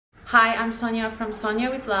Hi, I'm Sonja from Sonja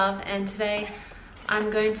with Love, and today I'm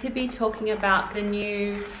going to be talking about the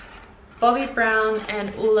new Bobbi Brown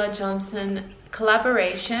and Ulla Johnson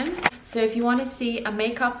collaboration. So if you want to see a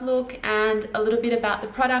makeup look and a little bit about the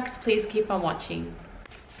products, please keep on watching.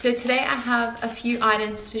 So today I have a few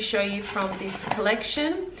items to show you from this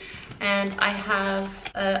collection, and I have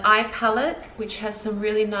an eye palette which has some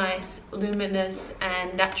really nice luminous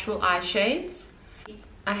and natural eye shades.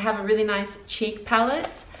 I have a really nice cheek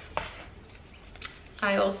palette.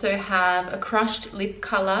 I also have a crushed lip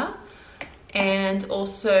color and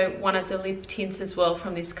also one of the lip tints as well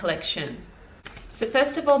from this collection. So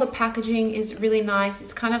first of all, the packaging is really nice.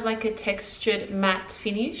 It's kind of like a textured matte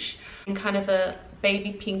finish in kind of a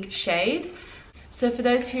baby pink shade. So for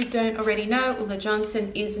those who don't already know, Ulla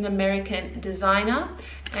Johnson is an American designer,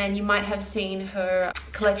 and you might have seen her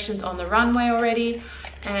collections on the runway already.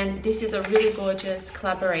 And this is a really gorgeous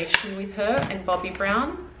collaboration with her and Bobbi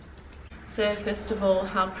Brown. So first of all,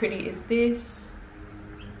 how pretty is this?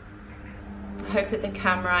 I hope that the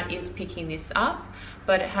camera is picking this up,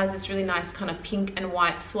 but it has this really nice kind of pink and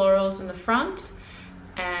white florals in the front,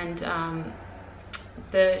 and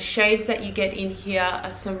the shades that you get in here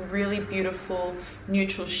are some really beautiful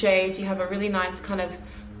neutral shades. You have a really nice kind of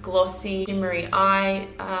glossy shimmery eye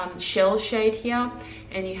shell shade here,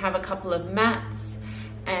 and you have a couple of mattes,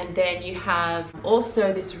 and then you have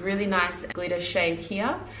also this really nice glitter shade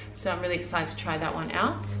here. So I'm really excited to try that one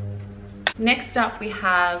out. Next up we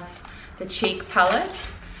have the cheek palette,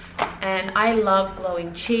 and I love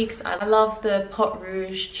glowing cheeks. I love the Pot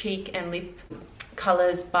Rouge cheek and lip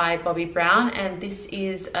colors by Bobbi Brown, and this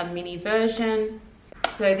is a mini version.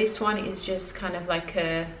 So this one is just kind of like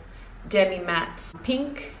a demi matte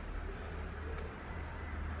pink,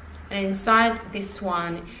 and inside this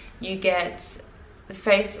one you get the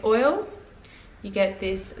face oil, you get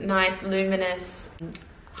this nice luminous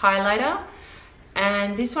highlighter,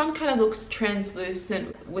 and this one kind of looks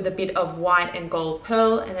translucent with a bit of white and gold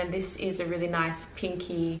pearl, and then this is a really nice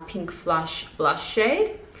pinky pink flush blush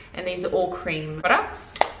shade, and these are all cream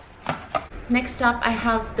products. Next up I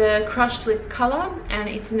have the crushed lip color, and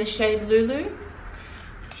it's in the shade LOULOU,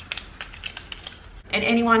 and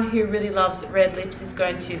anyone who really loves red lips is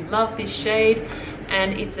going to love this shade.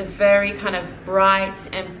 And it's a very kind of bright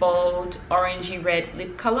and bold orangey red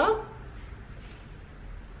lip color.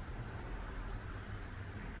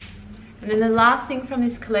 And then the last thing from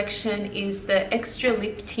this collection is the extra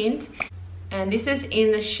lip tint, and this is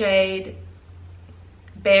in the shade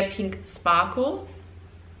Bare Pink Sparkle,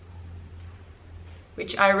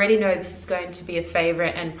 which I already know this is going to be a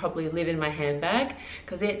favorite and probably live in my handbag,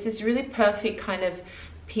 because it's this really perfect kind of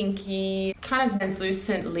pinky, kind of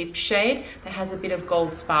translucent lip shade that has a bit of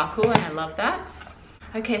gold sparkle, and I love that.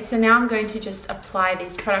 Okay, so now I'm going to just apply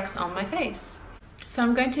these products on my face. So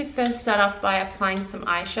I'm going to first start off by applying some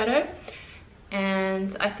eyeshadow,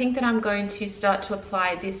 and I think that I'm going to start to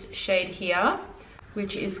apply this shade here,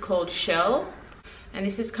 which is called Shell, and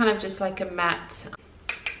this is kind of just like a matte,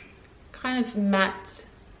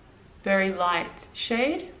 very light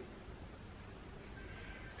shade.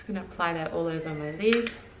 Just gonna apply that all over my lid.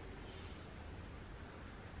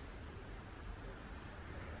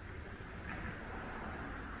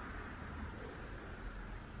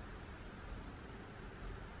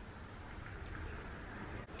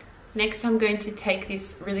 Next I'm going to take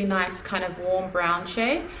this really nice kind of warm brown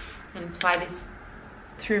shade and apply this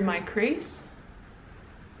through my crease.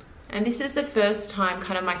 And this is the first time,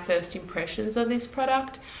 kind of my first impressions of this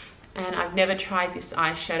product, and I've never tried this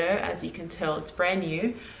eyeshadow. As you can tell, it's brand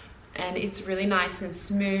new, and it's really nice and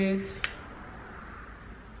smooth.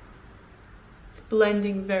 It's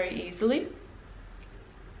blending very easily.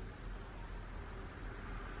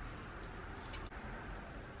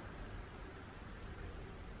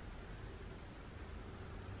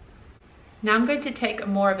 Now I'm going to take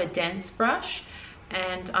more of a dense brush,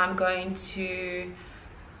 and I'm going to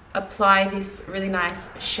apply this really nice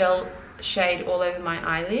shell shade all over my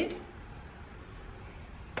eyelid.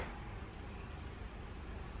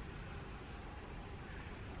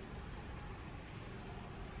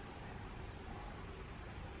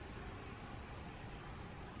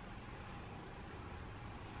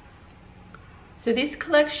 So this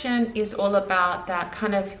collection is all about that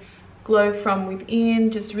kind of glow from within,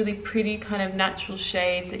 just really pretty kind of natural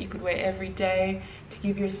shades that you could wear every day to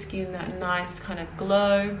give your skin that nice kind of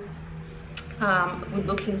glow, with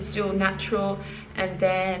looking still natural, and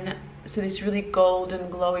then so this really golden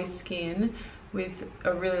glowy skin with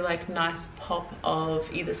a really like nice pop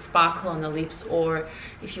of either sparkle on the lips, or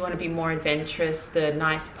if you want to be more adventurous, the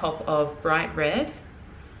nice pop of bright red.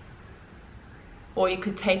 or you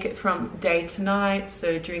could take it from day to night.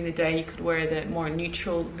 So during the day you could wear the more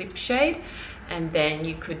neutral lip shade, and then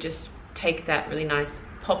you could just take that really nice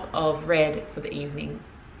pop of red for the evening.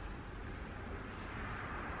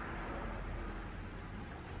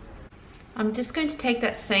 I'm just going to take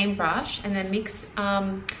that same brush and then mix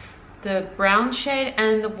the brown shade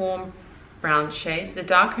and the warm brown shades, the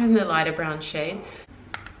darker and the lighter brown shade.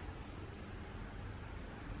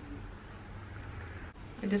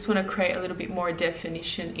 I just want to create a little bit more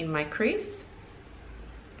definition in my crease.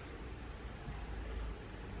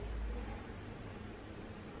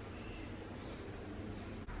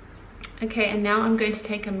 Okay, and now I'm going to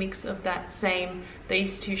take a mix of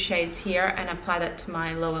these two shades here and apply that to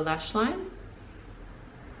my lower lash line.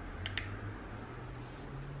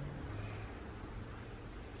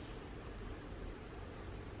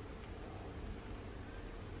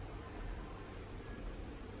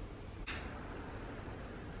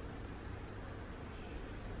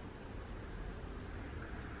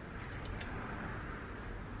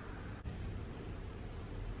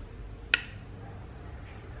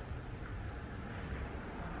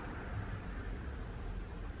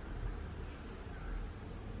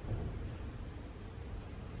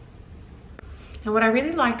 And what I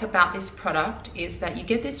really like about this product is that you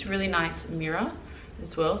get this really nice mirror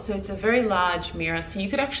as well. So it's a very large mirror. So you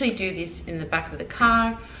could actually do this in the back of the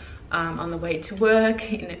car, on the way to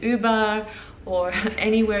work, in the Uber, or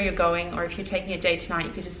anywhere you're going. Or if you're taking a date tonight,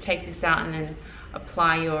 you could just take this out and then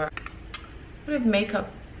apply your makeup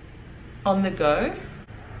on the go.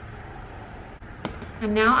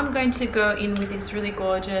 And now I'm going to go in with this really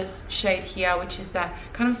gorgeous shade here, which is that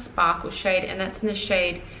kind of sparkle shade, and that's in the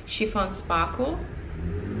shade Chiffon Sparkle.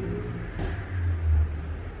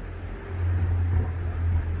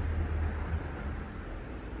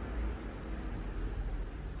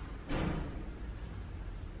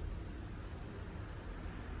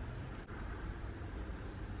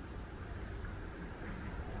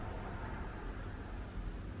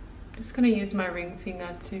 Just going to use my ring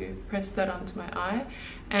finger to press that onto my eye,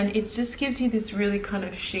 and it just gives you this really kind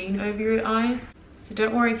of sheen over your eyes. So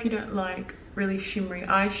don't worry if you don't like really shimmery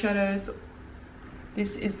eyeshadows.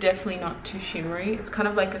 This is definitely not too shimmery. It's kind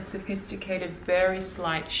of like a sophisticated, very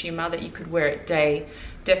slight shimmer that you could wear at day.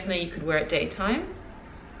 Definitely you could wear at daytime.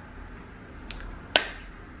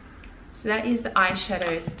 So that is the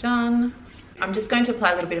eyeshadows done. I'm just going to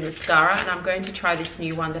apply a little bit of mascara, and I'm going to try this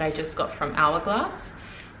new one that I just got from Hourglass.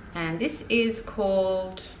 And this is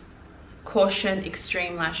called Caution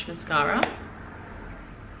Extreme Lash Mascara.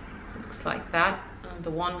 It looks like that.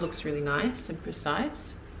 The wand looks really nice and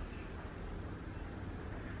precise.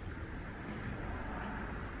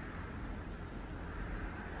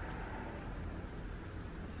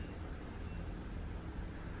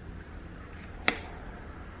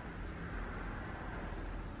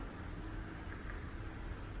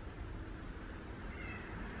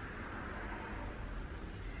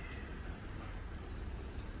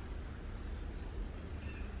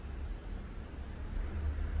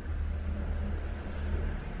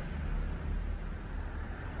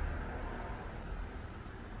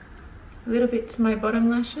 A little bit to my bottom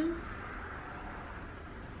lashes.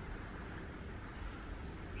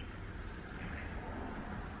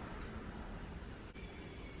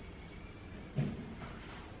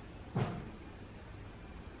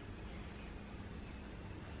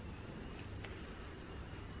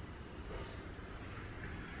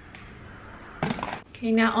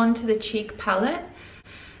 Okay, now onto the cheek palette,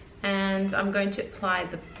 and I'm going to apply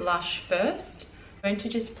the blush first. I'm going to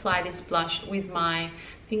just apply this blush with my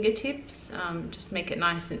fingertips, just make it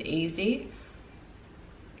nice and easy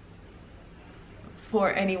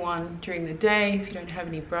for anyone during the day if you don't have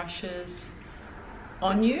any brushes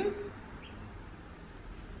on you.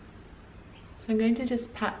 So I'm going to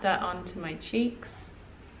just pat that onto my cheeks.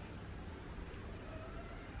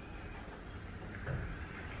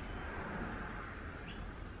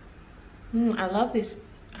 I love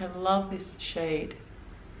this shade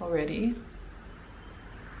already.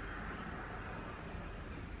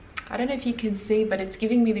 I don't know if you can see, but it's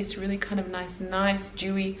giving me this really kind of nice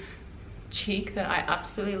dewy cheek that I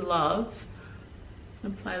absolutely love.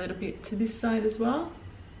 Apply a little bit to this side as well.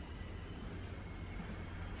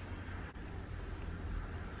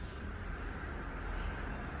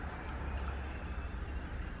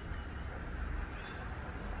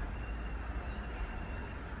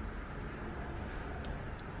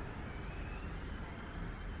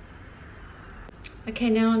 Okay,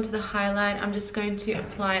 now onto the highlight. I'm just going to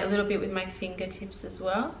apply a little bit with my fingertips as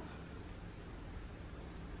well.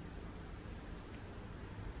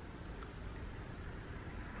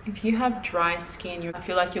 if you have dry skin, I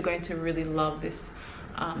feel like you're going to really love this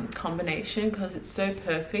combination because it's so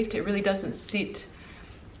perfect. It really doesn't sit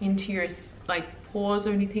into your like pores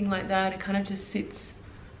or anything like that. It kind of just sits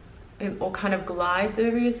or kind of glides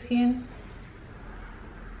over your skin.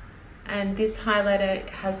 And this highlighter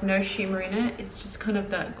has no shimmer in it. It's just kind of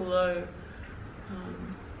that glow,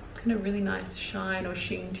 kind of really nice shine or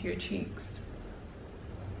sheen to your cheeks.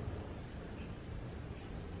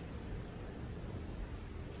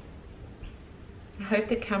 I hope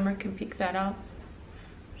the camera can pick that up.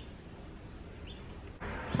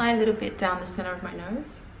 Apply a little bit down the center of my nose.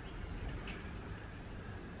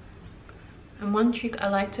 And one trick, I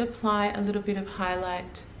like to apply a little bit of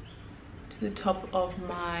highlight to the top of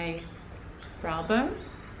my brow bone.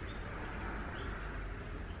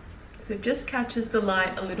 So it just catches the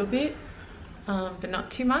light a little bit, but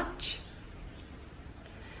not too much.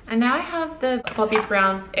 And now I have the Bobbi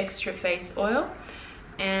Brown Extra Face Oil,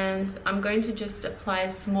 and I'm going to just apply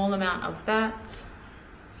a small amount of that.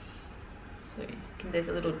 So there's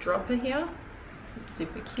a little dropper here. It's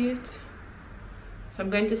super cute. So I'm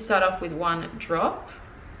going to start off with one drop.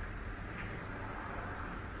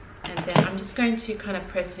 And then I'm just going to kind of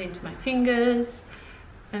press it into my fingers.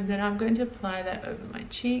 And then I'm going to apply that over my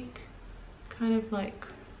cheek. Kind of like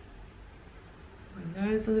my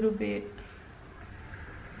nose a little bit.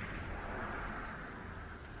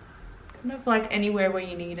 Kind of like anywhere where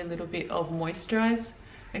you need a little bit of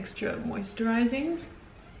extra moisturizing.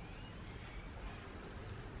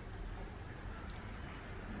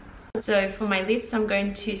 So for my lips, I'm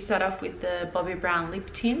going to start off with the Bobbi Brown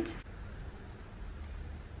lip tint.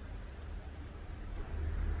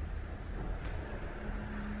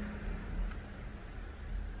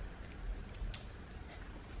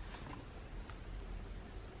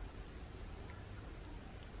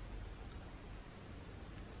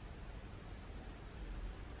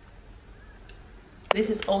 This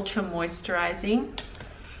is ultra moisturizing,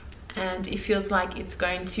 and it feels like it's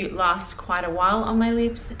going to last quite a while on my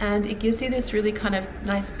lips, and it gives you this really kind of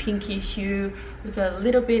nice pinky hue with a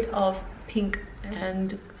little bit of pink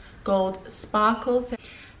and gold sparkles.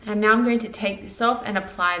 And now I'm going to take this off and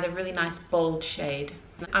apply the really nice bold shade.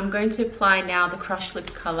 I'm going to apply now the Crush Lip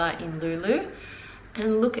color in LOULOU,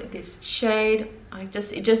 and look at this shade.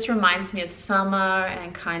 It just reminds me of summer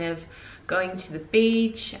and kind of going to the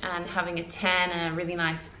beach and having a tan and a really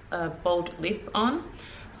nice bold lip on.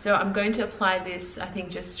 So I'm going to apply this, I think,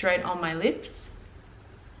 just straight on my lips.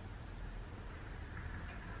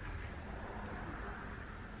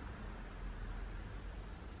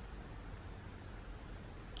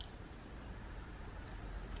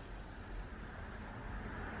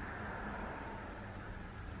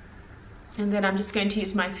 And then I'm just going to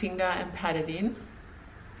use my finger and pat it in.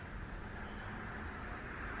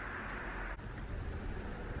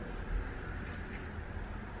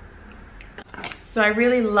 So I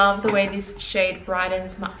really love the way this shade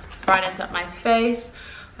brightens up my face.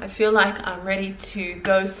 I feel like I'm ready to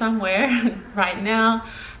go somewhere right now,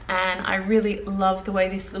 and I really love the way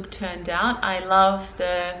this look turned out. I love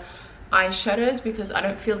the eyeshadows because I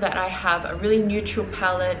don't feel that I have a really neutral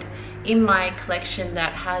palette in my collection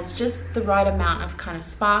that has just the right amount of kind of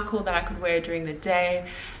sparkle that I could wear during the day.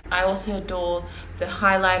 I also adore the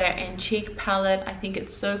highlighter and cheek palette. I think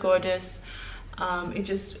it's so gorgeous. It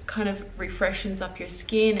just kind of refreshes up your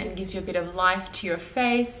skin and gives you a bit of life to your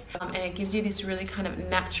face, and it gives you this really kind of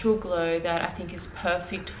natural glow that I think is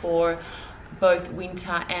perfect for both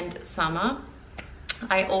winter and summer.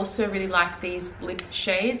 I also really like these lip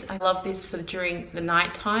shades. I love this for during the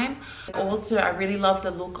night time. Also, I really love the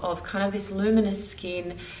look of kind of this luminous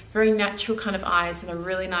skin, very natural kind of eyes, and a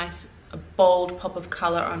really nice bold pop of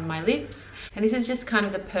color on my lips. And this is just kind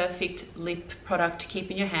of the perfect lip product to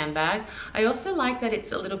keep in your handbag. I also like that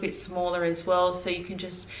it's a little bit smaller as well, so you can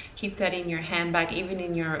just keep that in your handbag, even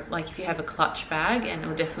in your, like if you have a clutch bag, and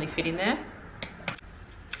it'll definitely fit in there.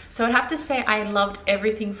 So I'd have to say I loved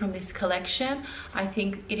everything from this collection. I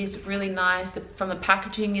think it is really nice. From the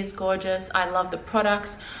packaging is gorgeous. I love the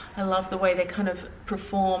products. I love the way they kind of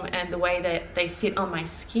perform and the way that they sit on my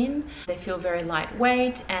skin. They feel very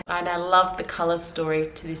lightweight, and I love the color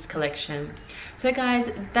story to this collection. So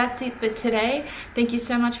guys, that's it for today. Thank you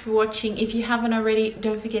so much for watching. If you haven't already,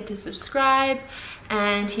 don't forget to subscribe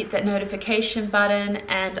and hit that notification button,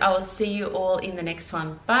 and I will see you all in the next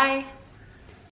one. Bye.